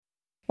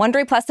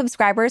Wondery Plus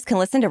subscribers can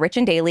listen to Rich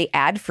and Daily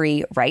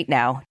ad-free right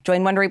now.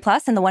 Join Wondery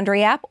Plus in the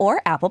Wondery app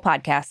or Apple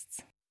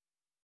Podcasts.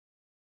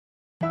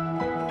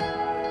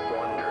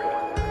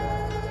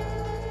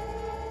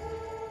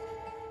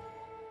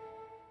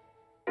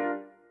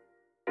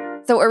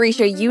 So,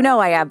 Arisha, you know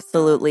I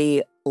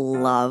absolutely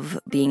love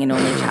being an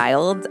only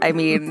child. I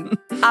mean,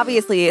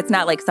 obviously, it's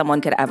not like someone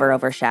could ever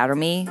overshadow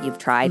me. You've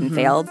tried and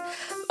failed.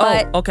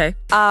 But, okay.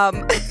 I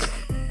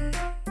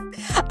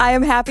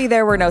am happy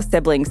there were no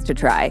siblings to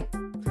try.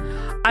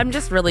 I'm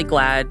just really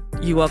glad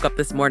you woke up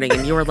this morning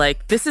and you were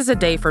like, this is a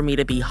day for me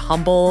to be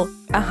humble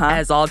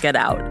as all get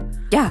out.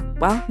 Yeah,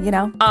 well, you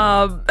know.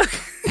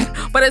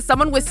 But as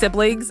someone with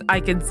siblings,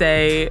 I can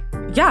say,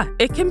 yeah,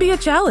 it can be a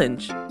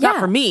challenge. Yeah. Not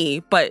for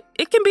me, but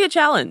it can be a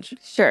challenge.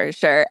 Sure.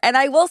 And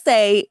I will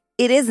say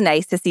it is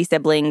nice to see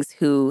siblings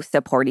who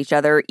support each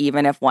other,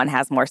 even if one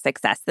has more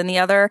success than the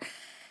other.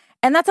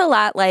 And that's a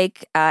lot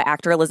like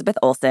actor Elizabeth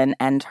Olsen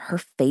and her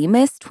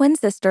famous twin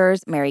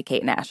sisters, Mary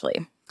Kate and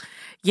Ashley.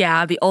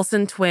 Yeah, the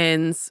Olsen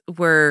twins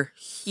were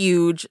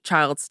huge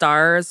child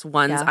stars,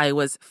 ones I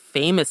was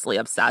famously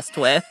obsessed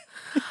with.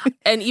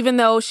 And even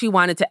though she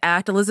wanted to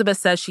act, Elizabeth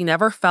says she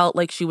never felt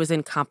like she was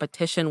in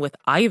competition with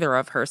either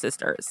of her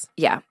sisters.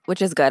 Yeah, which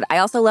is good. I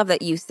also love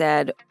that you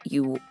said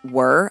you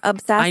were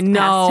obsessed. I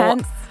know.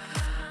 Past tense.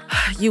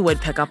 You would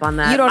pick up on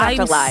that. You don't have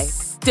to lie.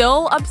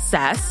 Still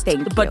obsessed,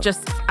 but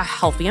just a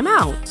healthy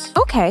amount.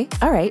 Okay,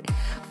 all right.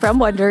 From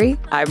Wondery,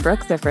 I'm Brooke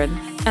Siffrin.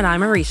 And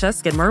I'm Arisha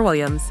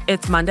Skidmore-Williams.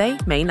 It's Monday,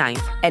 May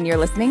 9th. And you're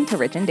listening to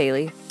Rich and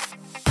Daily.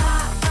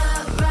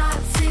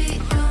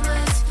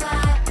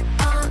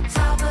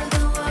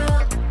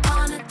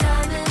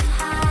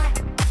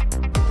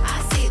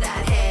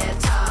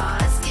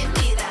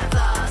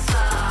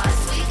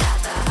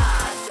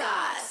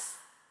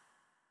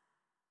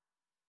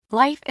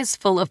 Life is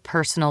full of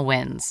personal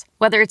wins,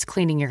 whether it's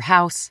cleaning your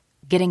house,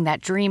 getting that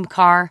dream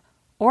car,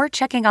 or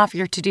checking off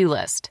your to-do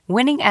list.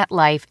 Winning at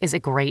life is a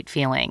great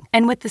feeling.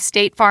 And with the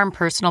State Farm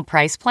Personal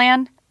Price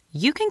Plan,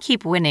 you can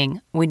keep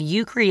winning when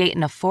you create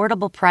an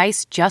affordable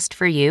price just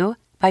for you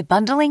by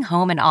bundling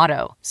home and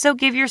auto. So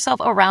give yourself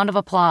a round of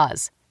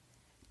applause.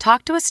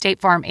 Talk to a State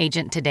Farm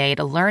agent today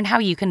to learn how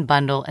you can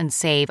bundle and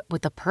save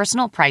with the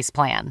Personal Price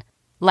Plan.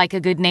 Like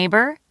a good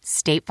neighbor,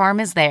 State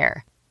Farm is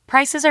there.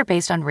 Prices are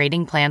based on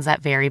rating plans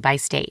that vary by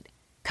state.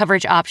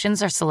 Coverage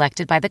options are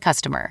selected by the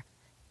customer.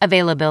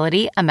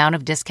 Availability, amount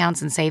of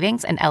discounts and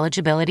savings, and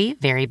eligibility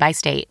vary by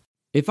state.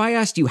 If I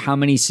asked you how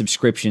many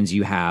subscriptions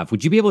you have,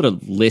 would you be able to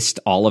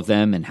list all of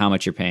them and how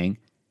much you're paying?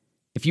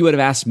 If you would have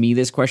asked me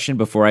this question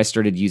before I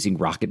started using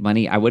Rocket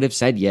Money, I would have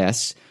said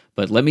yes.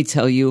 But let me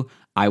tell you,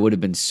 I would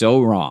have been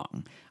so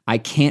wrong. I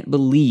can't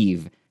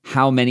believe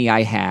how many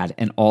I had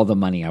and all the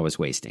money I was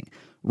wasting.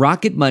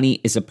 Rocket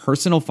Money is a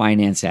personal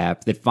finance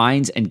app that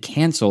finds and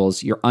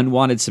cancels your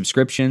unwanted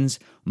subscriptions,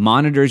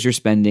 monitors your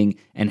spending,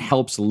 and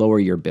helps lower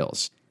your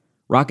bills.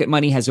 Rocket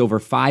Money has over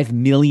 5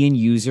 million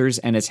users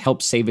and has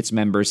helped save its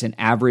members an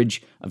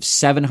average of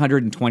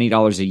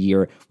 $720 a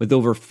year with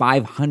over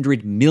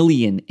 500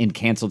 million in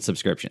canceled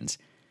subscriptions.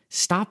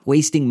 Stop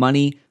wasting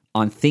money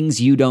on things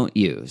you don't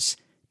use.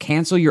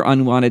 Cancel your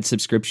unwanted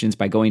subscriptions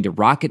by going to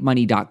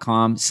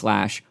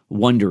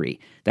rocketmoney.com/Wondery.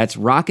 That's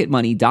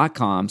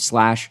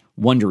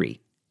rocketmoney.com/Wondery.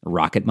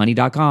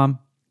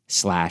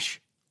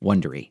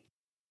 rocketmoney.com/Wondery.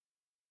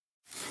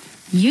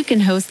 You can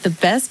host the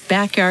best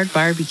backyard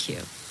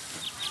barbecue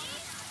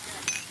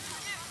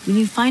when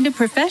you find a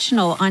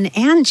professional on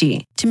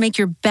Angie to make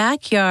your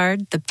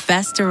backyard the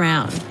best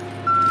around.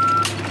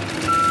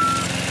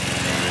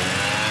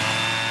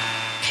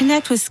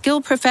 Connect with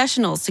skilled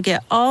professionals to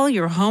get all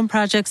your home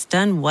projects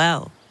done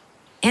well.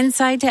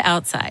 Inside to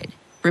outside,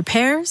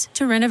 repairs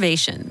to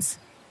renovations.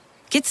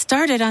 Get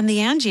started on the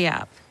Angie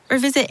app or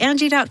visit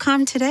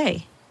Angie.com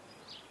today.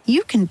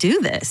 You can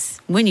do this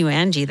when you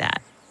Angie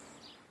that.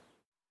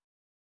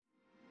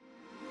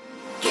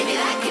 Give me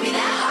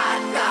that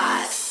hot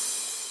goss.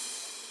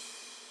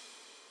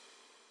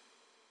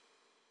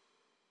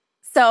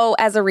 So,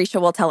 as Arisha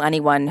will tell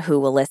anyone who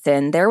will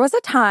listen, there was a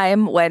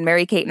time when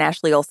Mary Kate and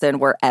Ashley Olsen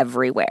were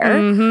everywhere.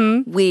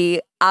 Mm-hmm. We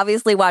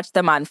obviously watched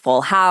them on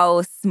Full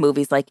House,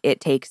 movies like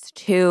It Takes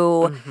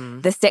Two,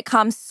 the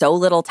sitcom So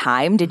Little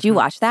Time. Did you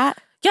watch that?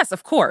 Yes,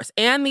 of course.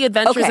 And The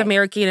Adventures of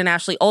Mary Kate and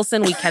Ashley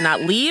Olsen. We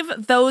cannot leave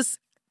those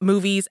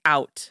movies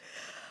out.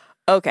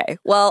 Okay.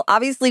 Well,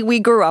 obviously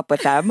we grew up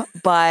with them,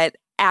 but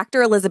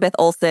actor Elizabeth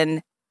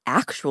Olsen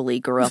actually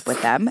grew up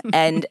with them.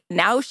 And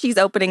now she's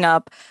opening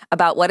up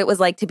about what it was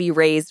like to be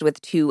raised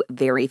with two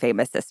very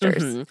famous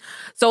sisters.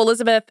 So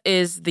Elizabeth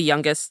is the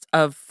youngest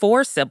of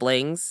 4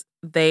 siblings.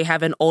 They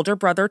have an older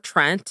brother,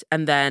 Trent,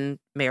 and then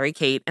Mary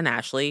Kate and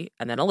Ashley,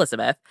 and then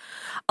Elizabeth.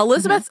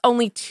 Elizabeth's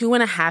only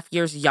 2.5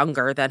 years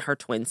younger than her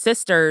twin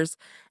sisters.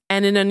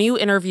 And in a new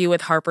interview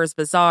with Harper's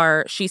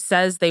Bazaar, she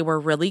says they were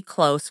really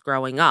close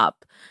growing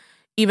up.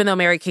 Even though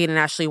Mary Kate and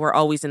Ashley were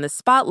always in the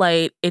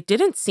spotlight, it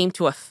didn't seem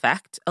to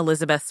affect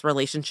Elizabeth's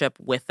relationship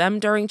with them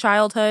during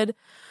childhood.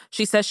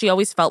 She says she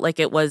always felt like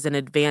it was an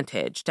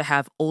advantage to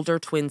have older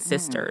twin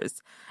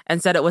sisters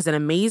and said it was an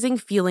amazing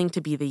feeling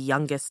to be the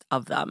youngest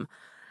of them.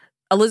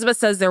 Elizabeth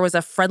says there was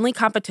a friendly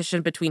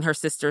competition between her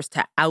sisters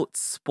to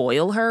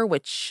outspoil her,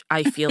 which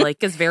I feel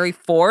like is very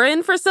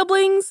foreign for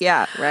siblings.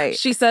 Yeah, right.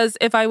 She says,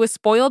 if I was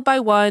spoiled by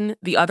one,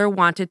 the other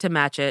wanted to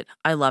match it.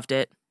 I loved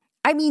it.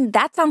 I mean,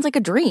 that sounds like a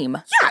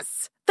dream.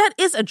 Yes, that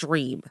is a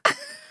dream.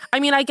 I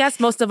mean, I guess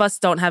most of us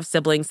don't have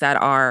siblings that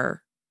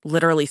are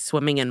literally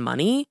swimming in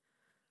money.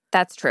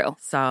 That's true.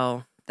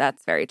 So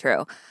That's very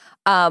true.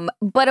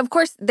 But of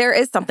course, there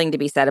is something to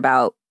be said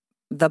about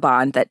the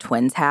bond that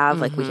twins have.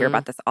 Like, we hear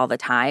about this all the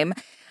time.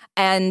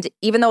 And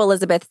even though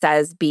Elizabeth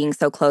says being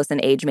so close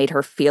in age made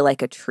her feel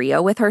like a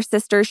trio with her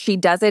sisters, she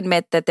does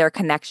admit that their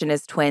connection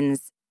as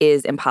twins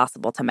is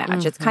impossible to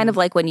match. It's kind of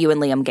like when you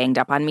and Liam ganged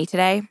up on me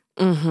today.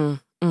 You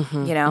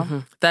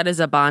know? That is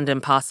a bond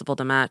impossible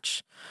to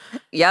match.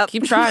 Yep.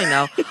 Keep trying,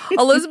 though.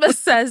 Elizabeth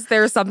says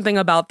there's something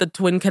about the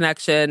twin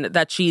connection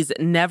that she's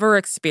never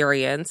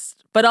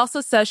experienced, but also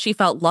says she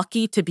felt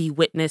lucky to be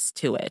witness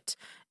to it.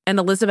 And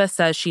Elizabeth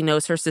says she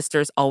knows her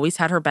sisters always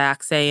had her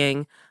back,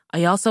 saying,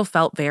 I also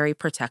felt very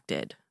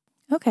protected.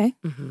 Okay.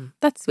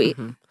 That's sweet.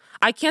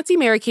 I can't see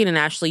Mary-Kate and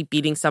Ashley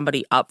beating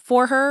somebody up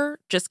for her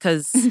just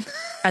because,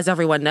 as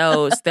everyone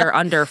knows, they're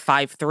under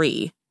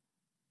 5'3".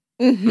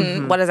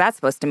 What is that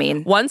supposed to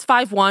mean? One's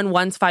 5'1",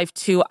 one's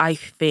 5'2", I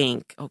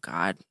think. Oh,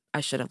 God. I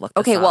should have looked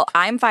this up. Well,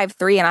 I'm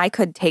 5'3", and I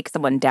could take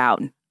someone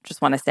down.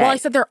 Just want to say. Well, I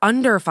said they're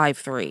under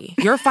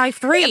 5'3". You're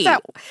 5'3".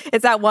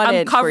 It's that 1 I'm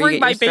inch where you covering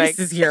get my your strikes.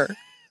 bases here.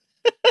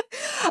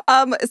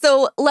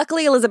 So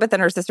luckily, Elizabeth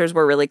and her sisters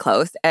were really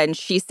close, and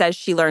she says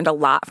she learned a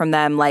lot from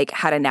them, like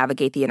how to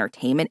navigate the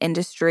entertainment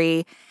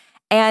industry.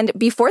 And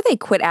before they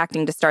quit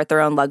acting to start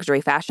their own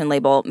luxury fashion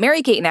label,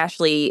 Mary-Kate and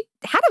Ashley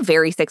had a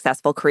very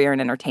successful career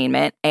in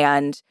entertainment.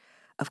 And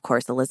of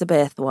course,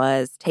 Elizabeth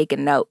was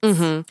taking notes.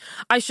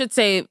 I should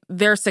say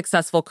their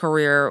successful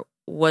career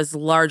was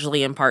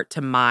largely in part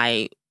to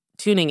my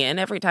tuning in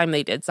every time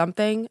they did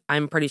something.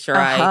 I'm pretty sure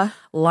I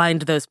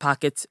lined those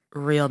pockets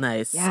real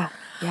nice. Yeah,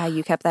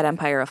 you kept that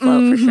empire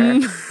afloat for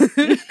sure.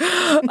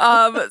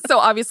 So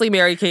obviously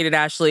Mary-Kate and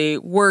Ashley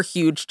were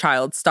huge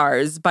child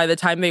stars. By the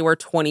time they were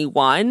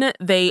 21,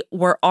 they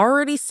were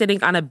already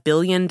sitting on $1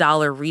 billion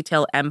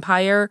retail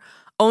empire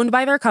owned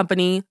by their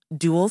company,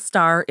 Dual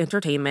Star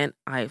Entertainment.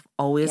 I've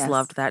always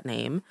loved that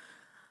name.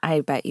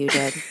 I bet you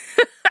did.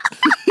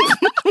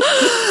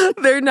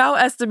 They're now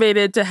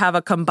estimated to have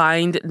a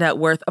combined net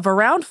worth of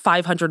around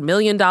 $500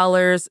 million.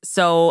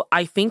 So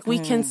I think we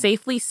can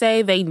safely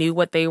say they knew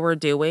what they were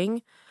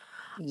doing.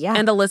 Yeah.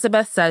 And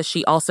Elizabeth says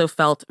she also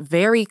felt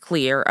very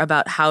clear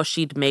about how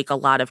she'd make a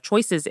lot of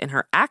choices in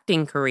her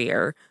acting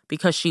career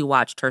because she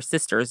watched her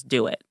sisters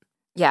do it.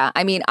 Yeah.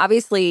 I mean,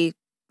 obviously,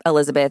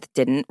 Elizabeth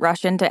didn't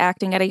rush into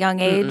acting at a young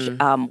age,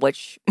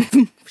 which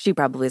she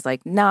probably is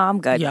like, no,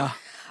 I'm good. Yeah.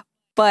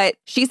 But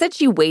she said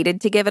she waited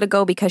to give it a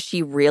go because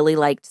she really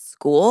liked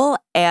school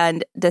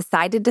and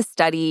decided to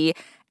study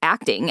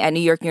acting at New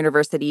York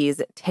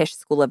University's Tisch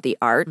School of the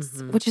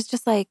Arts, which is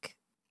just like,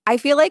 I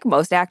feel like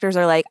most actors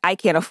are like, I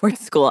can't afford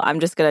school. I'm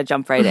just going to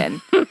jump right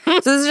in. So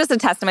this is just a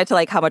testament to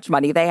like how much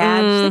money they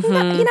had. She's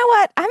like, you know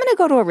what? I'm going to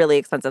go to a really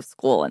expensive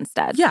school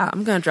instead. Yeah,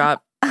 I'm going to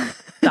drop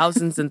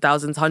thousands and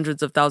thousands,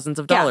 hundreds of thousands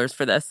of dollars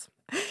for this.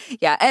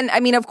 Yeah. And I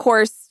mean, of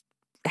course,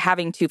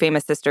 having two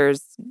famous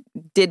sisters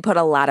did put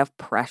a lot of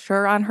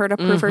pressure on her to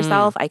prove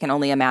herself, I can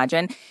only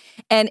imagine.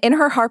 And in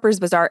her Harper's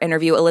Bazaar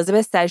interview,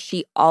 Elizabeth says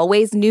she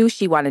always knew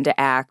she wanted to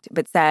act,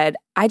 but said,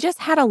 I just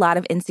had a lot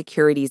of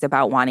insecurities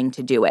about wanting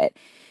to do it.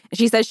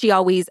 She says she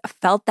always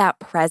felt that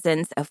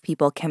presence of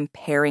people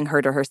comparing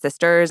her to her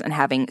sisters and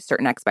having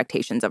certain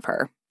expectations of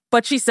her.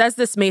 But she says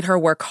this made her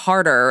work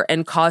harder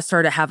and caused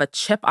her to have a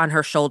chip on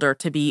her shoulder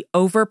to be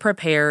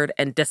over-prepared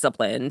and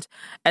disciplined,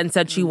 and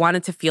said she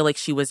wanted to feel like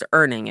she was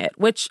earning it,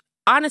 which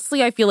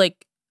honestly, I feel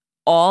like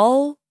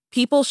all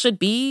people should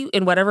be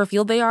in whatever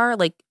field they are,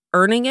 like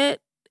earning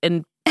it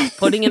and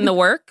putting in the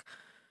work.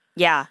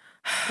 Yeah,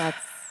 that's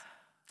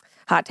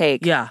hot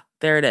take. Yeah,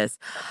 there it is.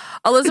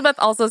 Elizabeth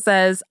also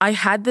says, I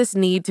had this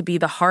need to be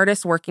the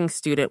hardest working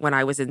student when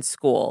I was in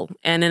school.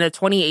 And in a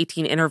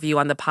 2018 interview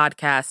on the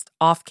podcast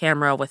Off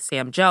Camera with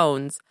Sam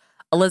Jones,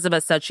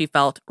 Elizabeth said she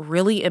felt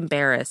really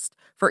embarrassed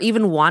for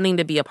even wanting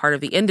to be a part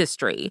of the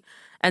industry,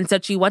 and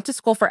said she went to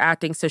school for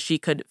acting so she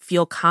could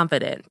feel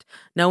confident,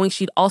 knowing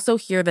she'd also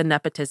hear the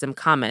nepotism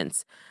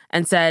comments,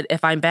 and said,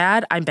 if I'm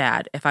bad, I'm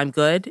bad. If I'm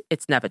good,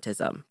 it's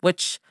nepotism,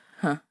 which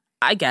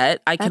I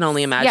get. I can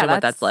only imagine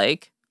what that's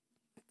like.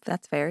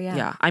 That's fair, yeah.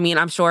 Yeah. I mean,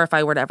 I'm sure if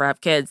I were to ever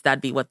have kids,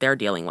 that'd be what they're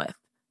dealing with.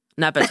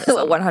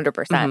 Nepotism.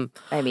 100%.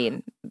 I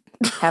mean,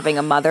 having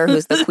a mother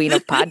who's the queen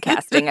of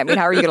podcasting. I mean,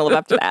 how are you going to live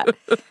up to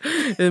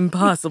that?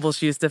 Impossible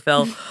shoes to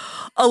fill.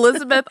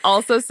 Elizabeth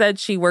also said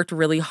she worked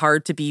really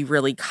hard to be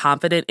really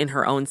confident in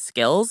her own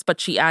skills, but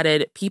she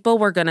added, people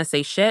were going to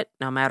say shit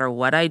no matter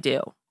what I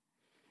do.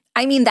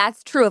 I mean,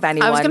 that's true of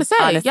anyone. I was going to say,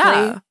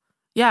 honestly.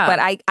 yeah.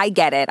 But I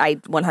get it. I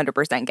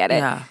 100% get it.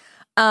 Yeah.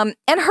 And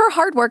her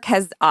hard work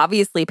has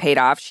obviously paid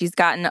off. She's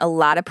gotten a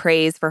lot of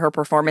praise for her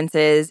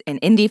performances in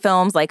indie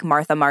films like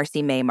Martha,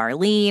 Marcy, May,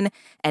 Marlene,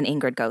 and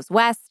Ingrid Goes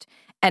West.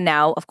 And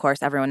now, of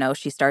course, everyone knows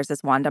she stars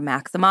as Wanda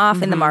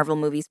Maximoff in the Marvel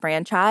movies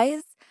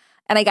franchise.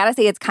 And I gotta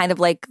say, it's kind of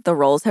like the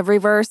roles have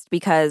reversed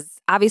because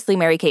obviously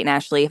Mary-Kate and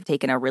Ashley have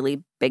taken a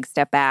really big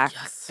step back.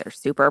 Yes. They're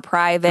super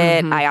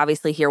private. I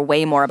obviously hear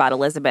way more about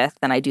Elizabeth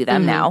than I do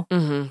them now.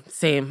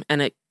 Same.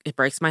 And it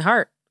breaks my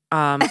heart.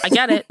 I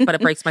get it, but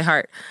it breaks my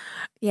heart.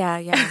 Yeah.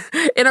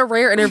 In a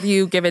rare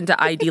interview given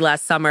to ID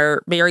last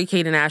summer,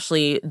 Mary-Kate and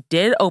Ashley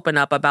did open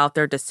up about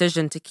their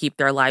decision to keep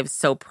their lives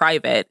so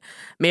private.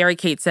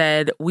 Mary-Kate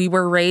said, "We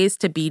were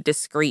raised to be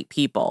discreet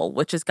people,"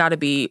 which has got to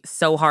be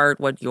so hard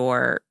when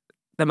you're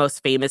the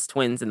most famous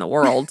twins in the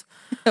world.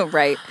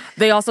 Right.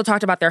 They also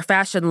talked about their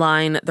fashion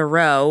line, The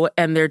Row,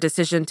 and their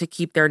decision to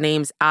keep their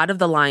names out of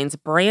the line's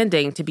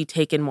branding to be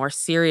taken more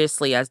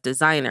seriously as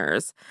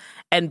designers.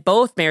 And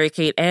both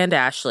Mary-Kate and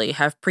Ashley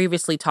have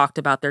previously talked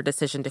about their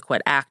decision to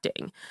quit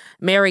acting.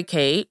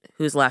 Mary-Kate,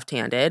 who's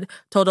left-handed,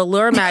 told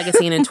Allure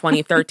magazine in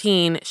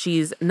 2013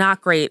 she's not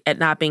great at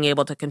not being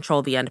able to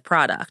control the end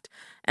product.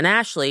 And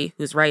Ashley,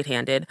 who's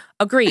right-handed,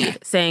 agreed,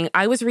 saying,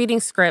 "I was reading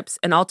scripts,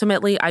 and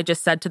ultimately I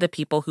just said to the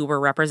people who were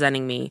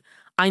representing me,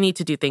 I need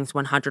to do things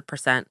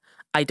 100%.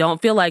 I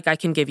don't feel like I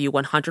can give you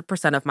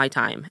 100% of my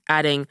time,"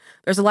 adding,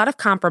 "There's a lot of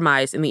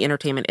compromise in the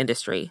entertainment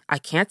industry. I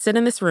can't sit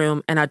in this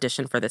room and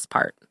audition for this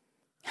part."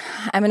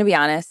 I'm going to be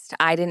honest.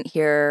 I didn't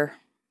hear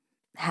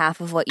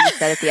half of what you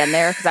said at the end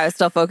there because I was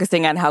still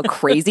focusing on how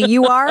crazy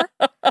you are.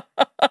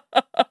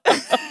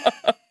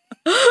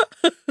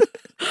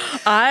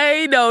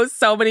 I know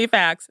so many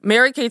facts.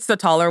 Mary-Kate's the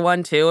taller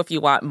one, too, if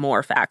you want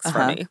more facts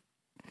from me.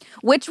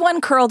 Which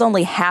one curled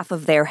only half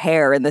of their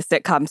hair in the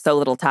sitcom So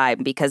Little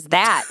Time? Because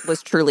that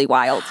was truly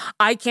wild.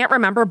 I can't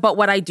remember, but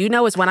what I do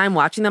know is when I'm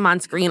watching them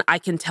on screen, I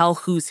can tell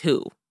who's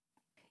who.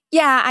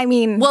 Yeah, I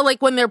mean... Well,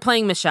 like when they're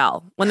playing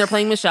Michelle. When they're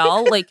playing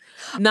Michelle, like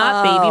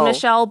not baby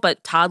Michelle,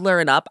 but toddler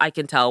and up, I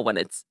can tell when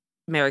it's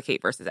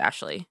Mary-Kate versus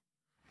Ashley.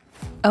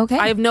 Okay.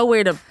 I have no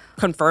way to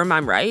confirm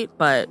I'm right,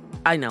 but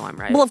I know I'm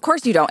right. Well, of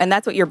course you don't, and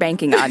that's what you're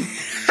banking on.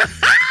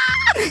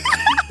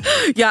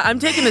 Yeah, I'm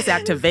taking this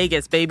act to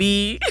Vegas,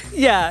 baby.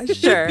 Yeah,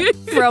 sure.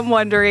 From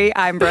Wondery,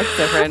 I'm Brooke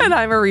Siffrin. And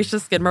I'm Arisha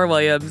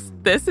Skidmore-Williams.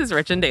 This is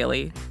Rich and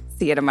Daily.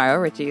 See you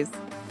tomorrow, Richies.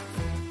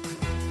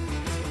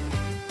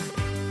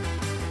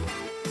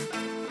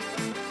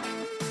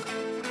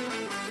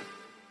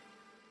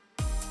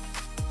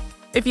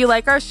 If you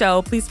like our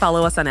show, please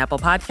follow us on Apple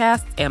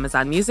Podcasts,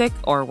 Amazon Music,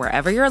 or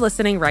wherever you're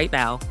listening right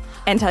now.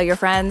 And tell your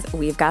friends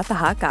we've got the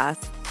hot goss.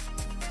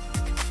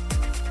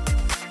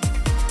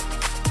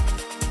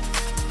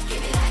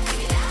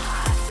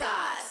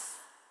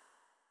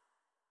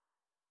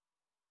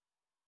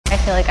 I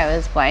feel like I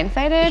was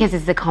blindsided because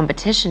it's a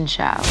competition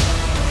show.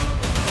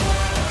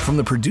 From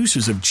the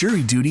producers of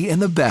Jury Duty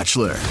and The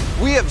Bachelor.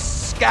 We have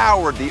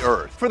scoured the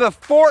earth for the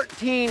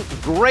 14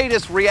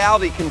 greatest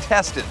reality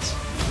contestants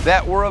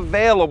that were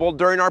available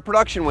during our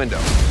production window.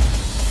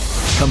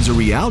 Comes a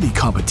reality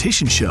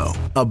competition show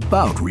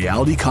about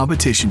reality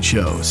competition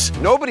shows.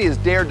 Nobody has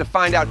dared to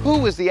find out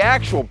who is the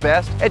actual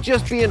best at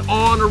just being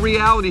on a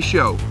reality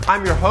show.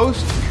 I'm your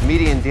host,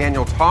 comedian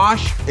Daniel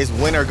Tosh. It's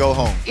win or go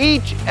home.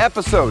 Each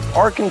episode,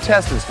 our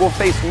contestants will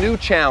face new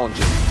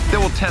challenges that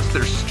will test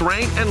their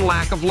strength and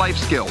lack of life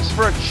skills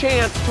for a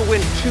chance to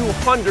win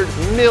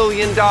 $200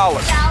 million.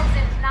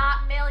 Thousands,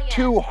 not millions.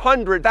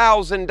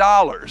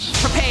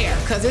 $200,000. Prepare,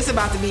 because it's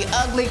about to be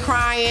ugly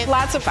crying,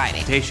 lots of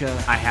fighting. Tasha,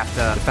 I have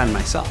to defend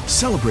myself.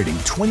 Celebrating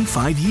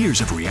 25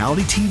 years of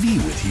reality TV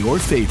with your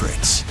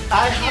favorites.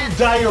 I have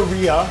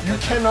diarrhea. You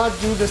cannot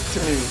do this to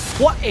me.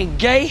 What in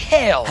gay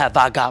hell have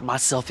I got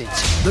myself into?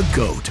 The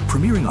GOAT,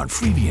 premiering on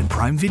Freevee and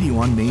Prime Video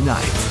on May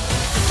 9th.